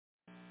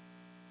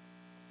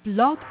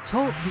Blog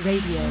Talk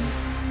Radio.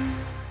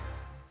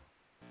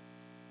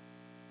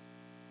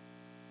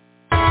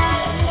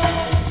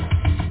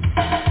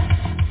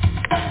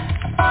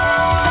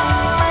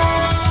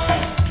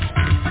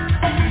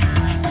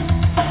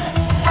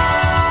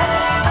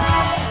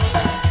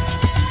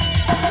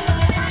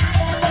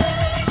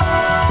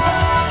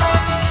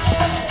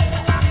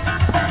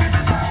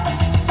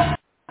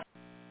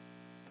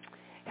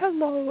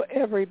 Hello,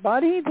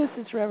 everybody. This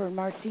is Reverend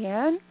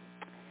Marcianne,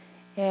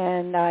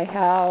 and I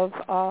have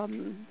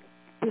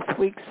this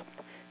week's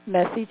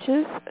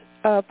messages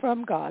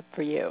from God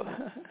for you.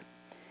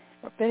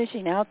 We're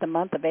finishing out the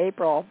month of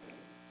April.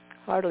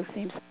 Hardly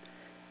seems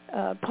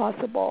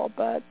possible,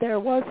 but there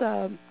was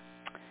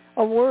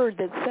a word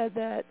that said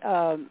that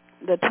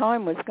the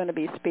time was going to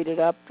be speeded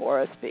up for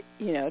us,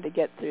 to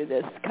get through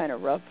this kind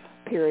of rough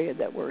period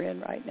that we're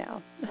in right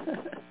now.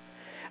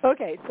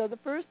 Okay, so the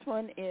first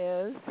one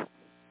is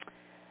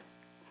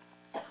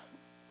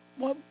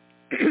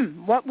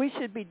what we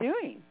should be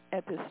doing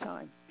at this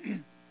time.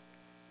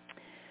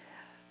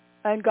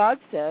 And God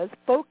says,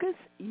 focus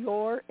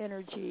your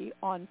energy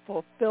on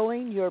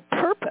fulfilling your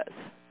purpose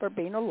for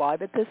being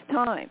alive at this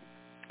time.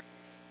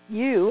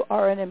 You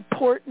are an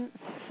important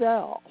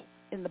cell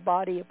in the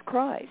body of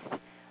Christ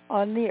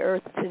on the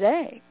earth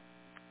today.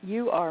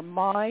 You are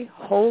my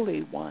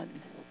Holy One,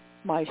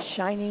 my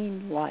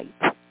shining light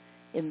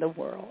in the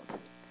world.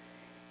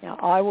 Now,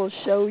 I will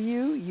show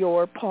you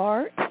your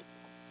part.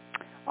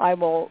 I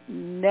will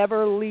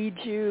never lead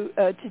you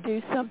to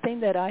do something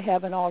that I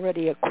haven't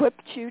already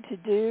equipped you to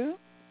do.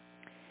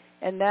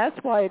 And that's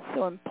why it's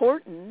so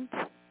important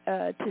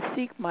to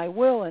seek my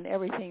will in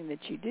everything that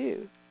you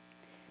do.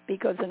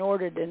 Because in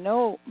order to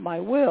know my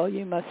will,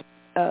 you must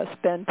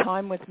spend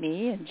time with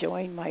me,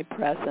 enjoying my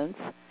presence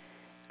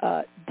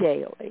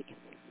daily.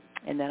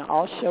 And then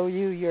I'll show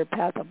you your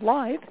path of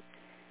life.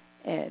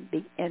 And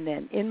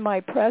then in my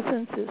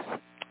presence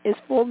is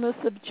fullness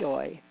of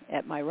joy.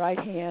 At my right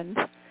hand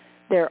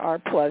there are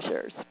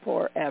pleasures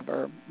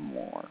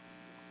forevermore.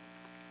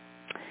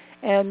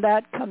 And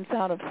that comes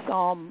out of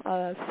Psalm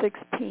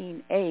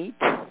 16:8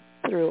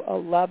 through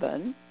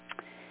 11,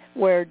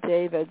 where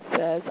David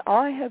says,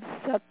 I have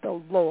set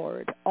the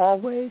Lord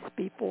always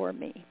before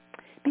me.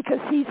 Because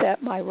he's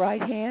at my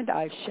right hand,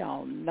 I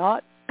shall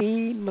not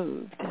be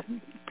moved.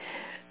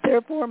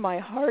 Therefore my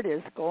heart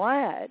is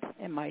glad,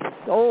 and my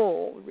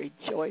soul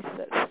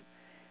rejoices.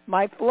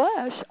 My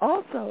flesh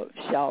also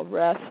shall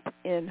rest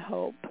in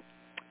hope.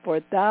 For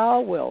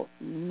thou wilt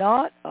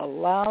not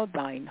allow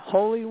thine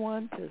Holy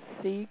One to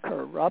see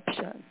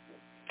corruption.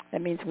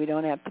 That means we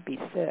don't have to be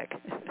sick.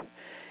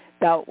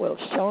 Thou wilt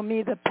show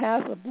me the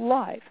path of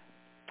life,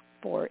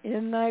 for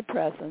in thy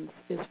presence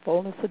is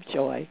fullness of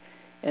joy,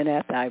 and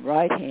at thy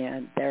right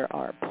hand there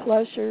are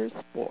pleasures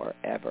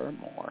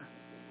forevermore.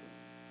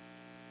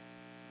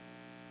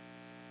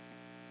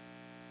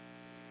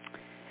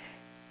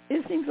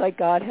 It seems like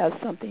God has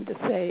something to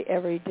say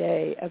every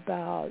day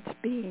about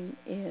being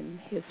in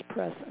his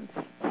presence,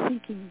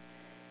 seeking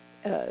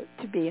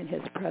to be in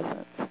his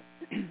presence.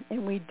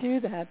 And we do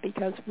that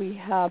because we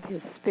have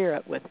his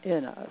Spirit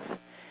within us.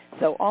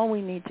 So all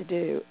we need to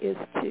do is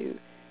to,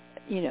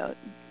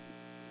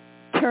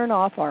 turn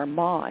off our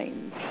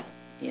minds,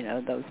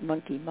 those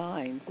monkey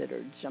minds that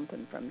are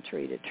jumping from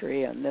tree to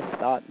tree and this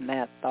thought and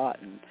that thought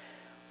and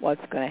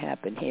what's going to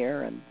happen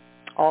here and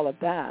all of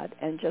that,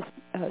 and just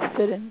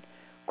sit in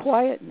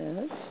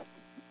quietness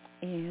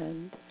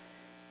and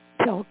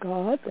tell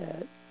God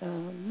that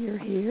you're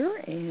here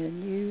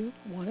and you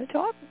want to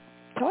talk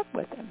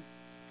with him,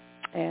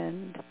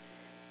 and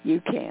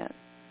you can.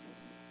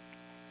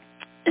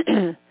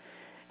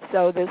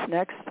 So this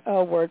next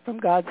word from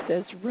God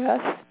says,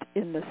 rest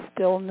in the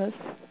stillness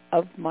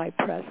of my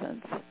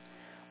presence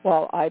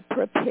while I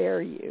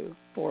prepare you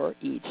for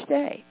each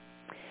day.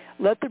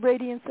 Let the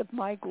radiance of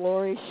my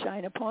glory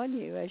shine upon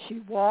you as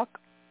you walk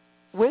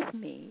with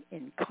me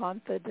in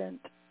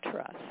confident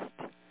trust.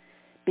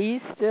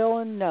 Be still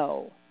and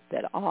know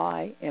that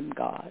I am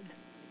God.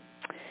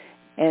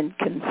 And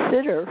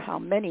consider how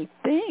many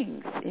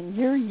things in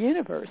your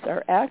universe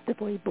are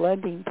actively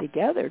blending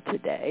together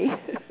today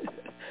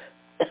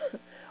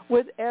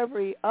with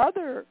every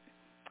other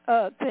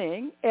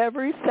thing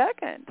every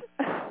second.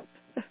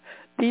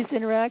 These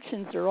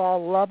interactions are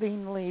all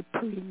lovingly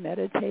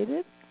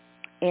premeditated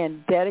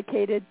and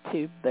dedicated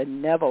to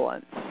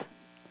benevolence,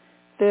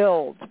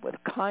 filled with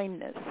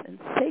kindness and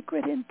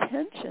sacred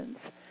intentions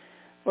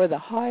for the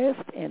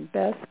highest and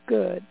best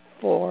good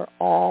for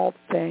all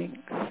things.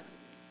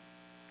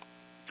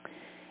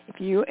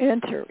 If you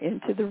enter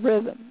into the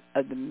rhythm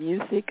of the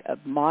music of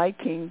my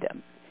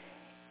kingdom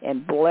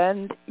and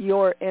blend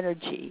your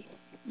energy,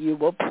 you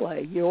will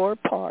play your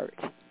part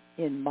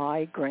in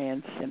my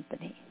grand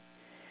symphony.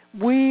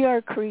 We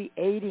are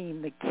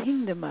creating the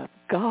kingdom of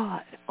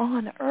God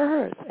on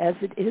earth as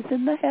it is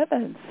in the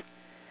heavens.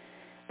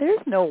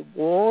 There's no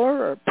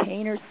war or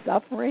pain or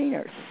suffering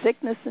or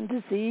sickness and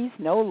disease,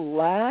 no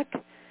lack,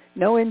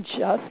 no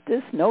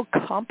injustice, no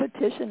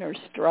competition or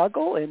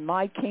struggle in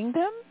my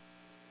kingdom.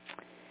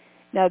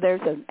 Now,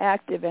 there's an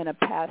active and a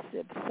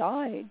passive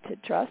side to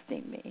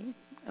trusting me.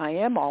 I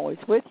am always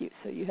with you,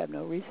 so you have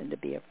no reason to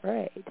be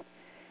afraid.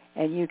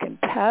 And you can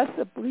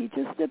passively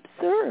just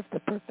observe the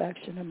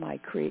perfection of my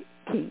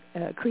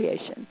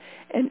creation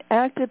and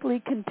actively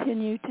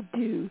continue to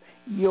do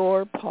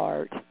your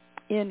part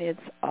in its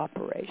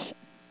operation.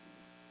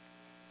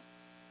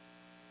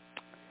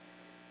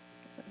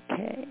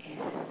 Okay.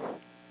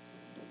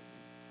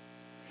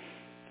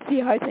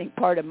 See, I think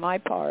part of my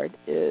part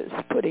is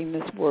putting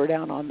this word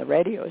out on the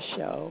radio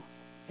show,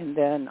 and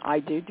then I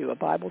do a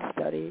Bible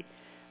study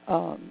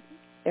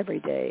every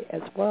day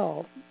as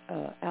well,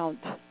 out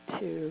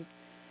to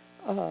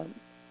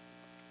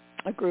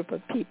a group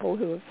of people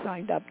who have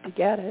signed up to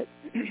get it.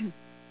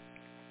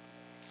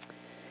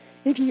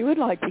 If you would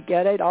like to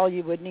get it, all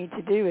you would need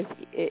to do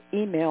is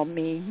email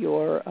me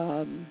your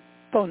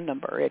phone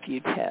number if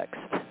you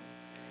text,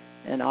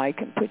 and I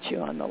can put you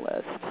on the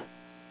list.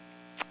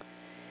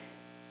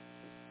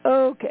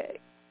 Okay.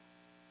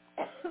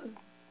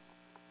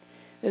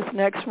 This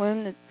next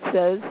one, it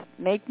says,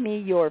 make me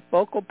your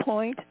focal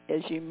point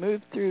as you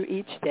move through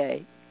each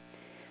day.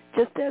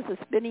 Just as a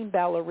spinning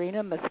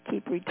ballerina must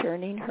keep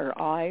returning her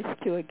eyes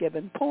to a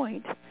given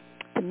point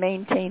to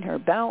maintain her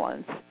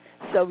balance,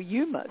 so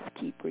you must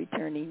keep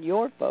returning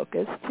your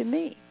focus to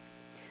me.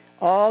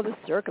 All the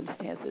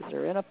circumstances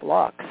are in a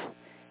flux,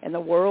 and the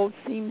world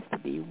seems to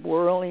be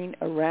whirling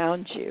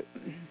around you.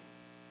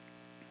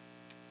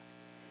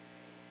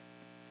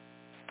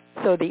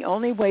 So the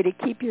only way to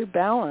keep your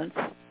balance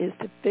is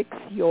to fix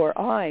your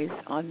eyes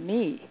on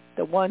me,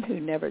 the one who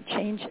never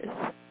changes.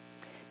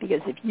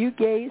 Because if you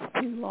gaze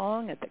too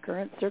long at the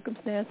current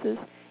circumstances,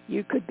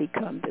 you could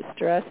become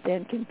distressed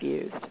and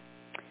confused.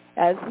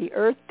 As the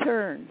earth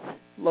turns,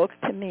 look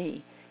to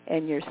me,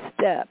 and your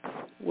steps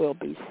will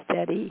be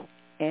steady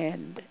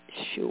and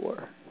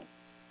sure.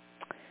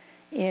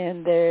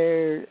 And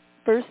their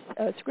first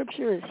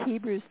scripture is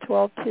Hebrews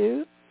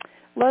 12:2.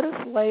 Let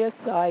us lay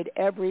aside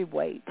every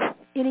weight,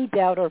 any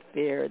doubt or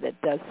fear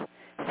that does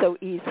so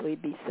easily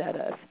beset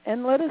us,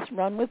 and let us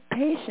run with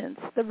patience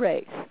the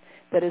race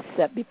that is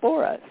set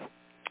before us,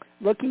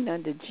 looking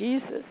unto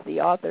Jesus, the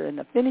author and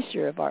the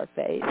finisher of our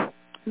faith,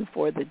 who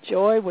for the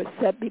joy was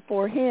set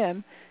before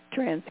him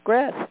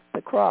transgressed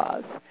the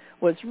cross,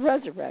 was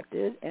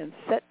resurrected, and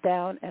set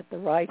down at the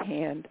right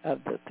hand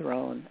of the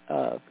throne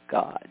of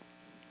God.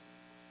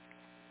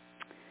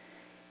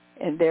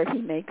 And there he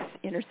makes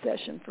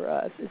intercession for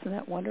us. Isn't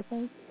that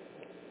wonderful?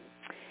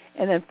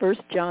 And then 1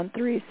 John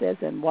 3 says,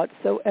 and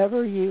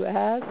whatsoever you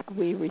ask,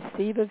 we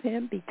receive of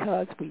him,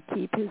 because we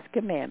keep his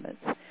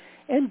commandments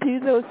and do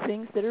those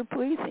things that are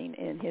pleasing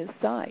in his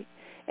sight.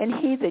 And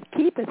he that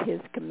keepeth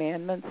his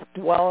commandments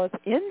dwelleth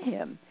in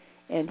him,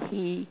 and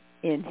he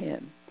in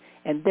him.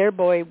 And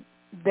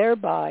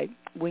thereby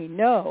we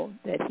know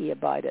that he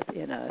abideth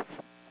in us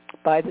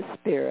by the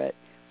Spirit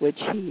which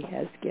he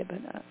has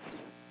given us.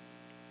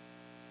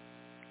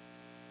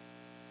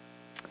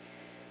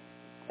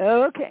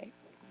 Okay,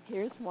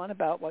 here's one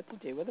about what to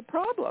do with a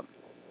problem.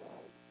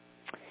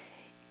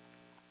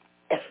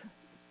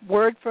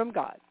 Word from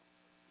God.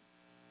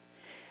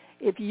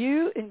 If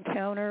you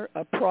encounter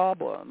a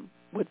problem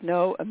with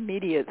no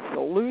immediate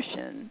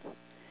solution,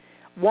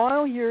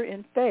 while you're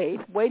in faith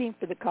waiting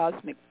for the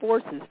cosmic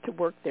forces to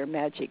work their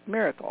magic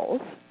miracles,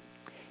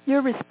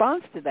 your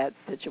response to that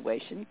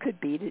situation could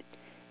be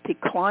to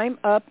climb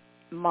up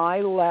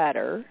my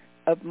ladder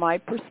of my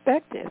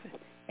perspective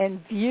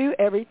and view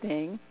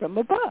everything from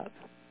above.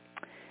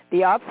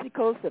 The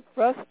obstacles that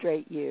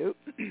frustrate you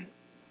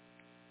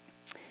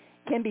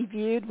can be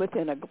viewed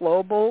within a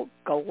global,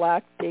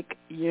 galactic,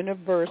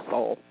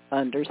 universal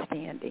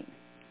understanding.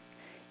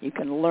 You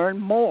can learn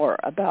more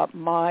about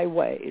my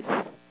ways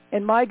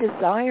and my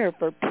desire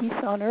for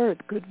peace on earth,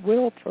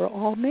 goodwill for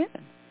all men.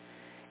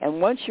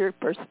 And once your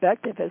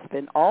perspective has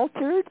been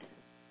altered,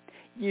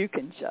 you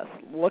can just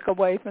look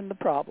away from the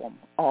problem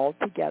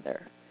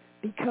altogether,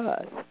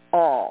 because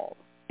all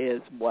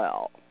is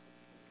well.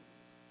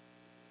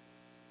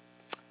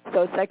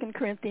 So 2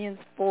 Corinthians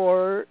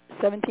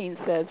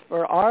 4:17 says,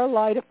 for our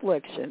light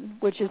affliction,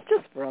 which is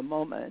just for a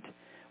moment,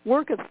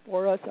 worketh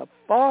for us a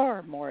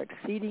far more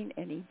exceeding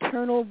and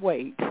eternal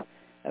weight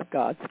of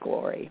God's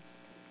glory.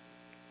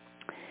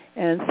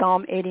 And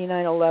Psalm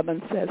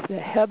 89:11 says, the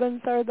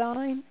heavens are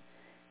thine,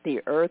 the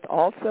earth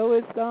also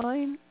is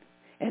thine,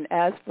 and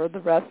as for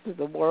the rest of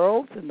the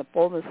worlds and the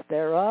fullness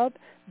thereof,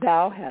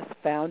 thou hast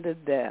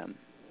founded them.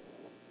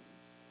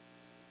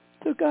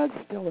 So God's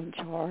still in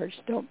charge.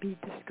 Don't be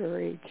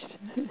discouraged.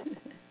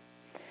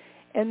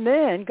 And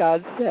then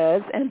God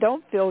says, and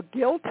don't feel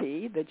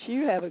guilty that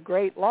you have a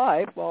great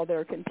life while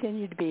there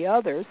continue to be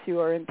others who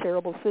are in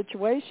terrible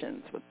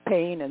situations with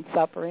pain and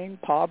suffering,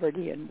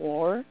 poverty and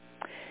war.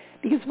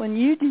 Because when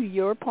you do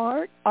your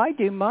part, I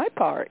do my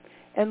part,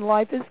 and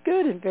life is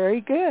good and very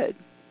good.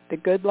 The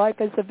good life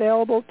is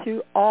available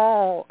to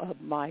all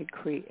of my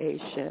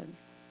creation.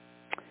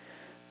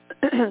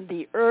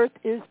 The earth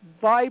is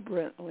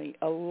vibrantly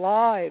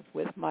alive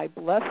with my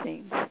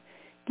blessings,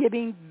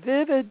 giving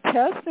vivid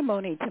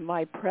testimony to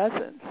my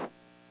presence.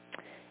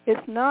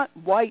 It's not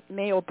white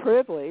male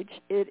privilege.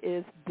 It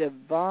is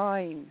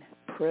divine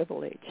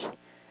privilege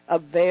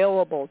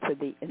available to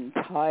the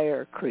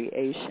entire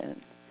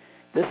creation.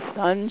 The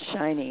sun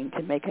shining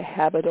to make a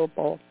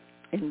habitable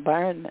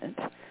environment,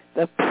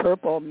 the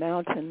purple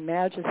mountain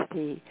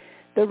majesty,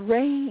 the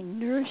rain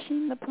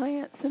nourishing the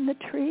plants and the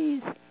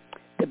trees.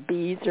 The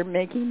bees are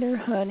making their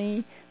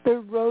honey, the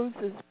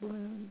roses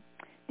bloom.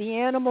 The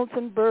animals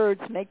and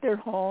birds make their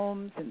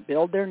homes and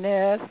build their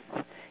nests,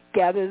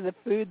 gather the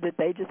food that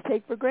they just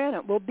take for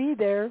granted will be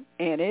there,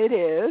 and it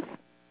is.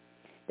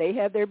 They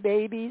have their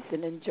babies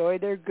and enjoy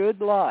their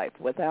good life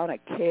without a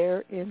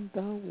care in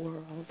the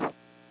world.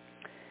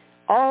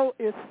 All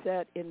is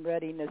set in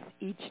readiness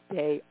each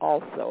day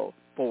also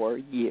for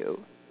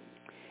you.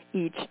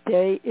 Each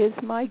day is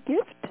my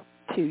gift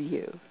to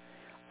you.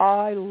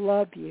 I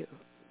love you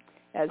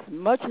as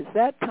much as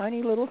that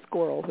tiny little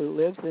squirrel who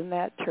lives in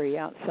that tree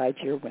outside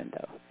your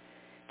window.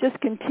 Just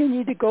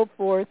continue to go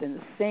forth in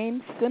the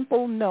same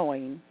simple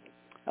knowing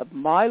of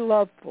my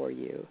love for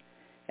you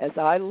as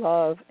I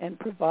love and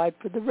provide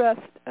for the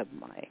rest of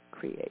my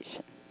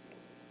creation.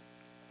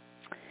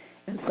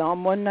 And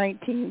Psalm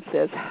 119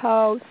 says,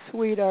 how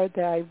sweet are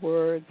thy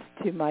words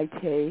to my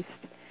taste,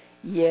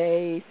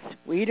 yea,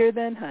 sweeter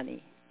than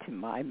honey to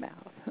my mouth.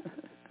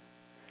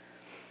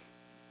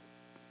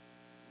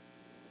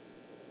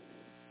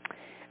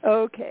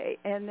 Okay,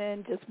 and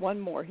then just one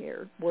more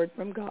here, word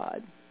from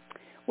God.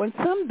 When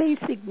some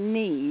basic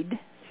need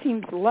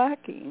seems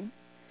lacking,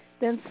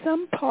 then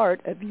some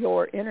part of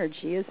your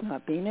energy is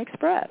not being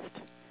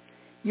expressed.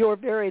 Your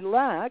very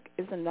lack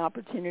is an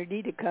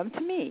opportunity to come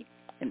to me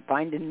and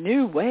find a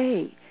new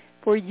way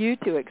for you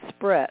to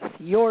express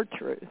your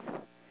truth.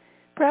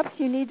 Perhaps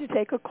you need to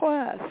take a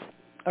class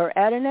or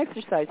add an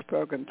exercise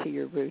program to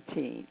your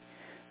routine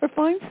or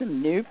find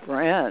some new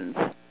friends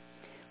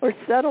or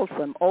settle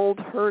some old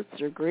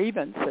hurts or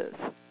grievances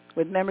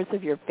with members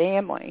of your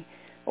family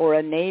or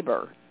a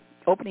neighbor,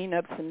 opening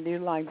up some new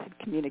lines of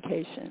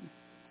communication.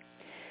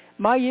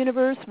 My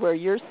universe, where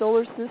your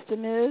solar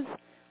system is,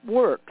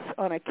 works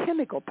on a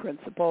chemical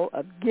principle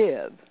of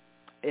give,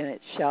 and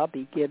it shall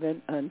be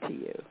given unto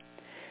you.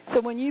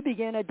 So when you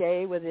begin a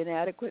day with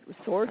inadequate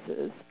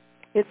resources,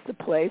 it's the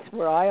place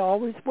where I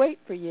always wait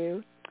for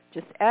you.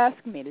 Just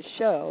ask me to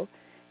show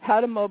how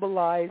to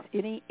mobilize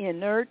any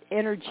inert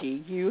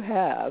energy you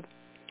have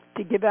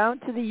to give out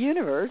to the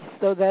universe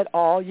so that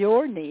all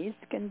your needs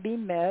can be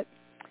met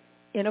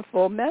in a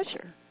full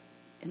measure.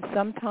 And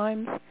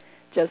sometimes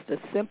just a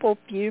simple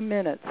few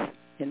minutes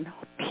in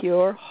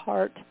pure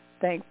heart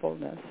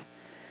thankfulness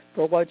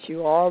for what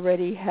you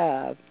already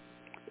have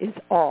is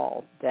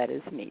all that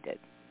is needed.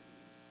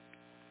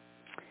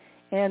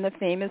 And the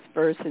famous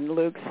verse in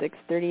Luke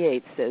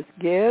 6:38 says,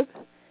 give,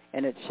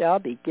 and it shall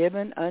be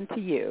given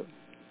unto you.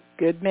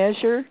 Good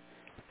measure,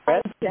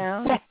 pressed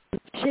down,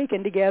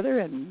 shaken together,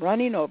 and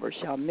running over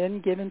shall men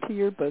give into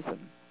your bosom.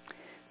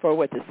 For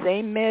with the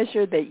same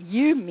measure that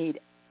you meet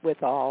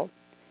withal,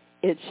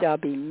 it shall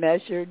be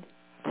measured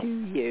to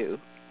you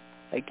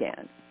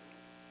again.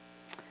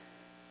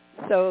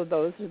 So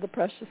those are the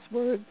precious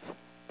words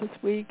this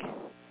week.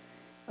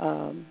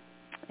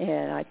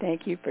 And I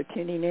thank you for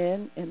tuning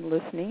in and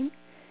listening.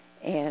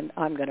 And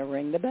I'm going to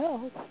ring the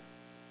bells.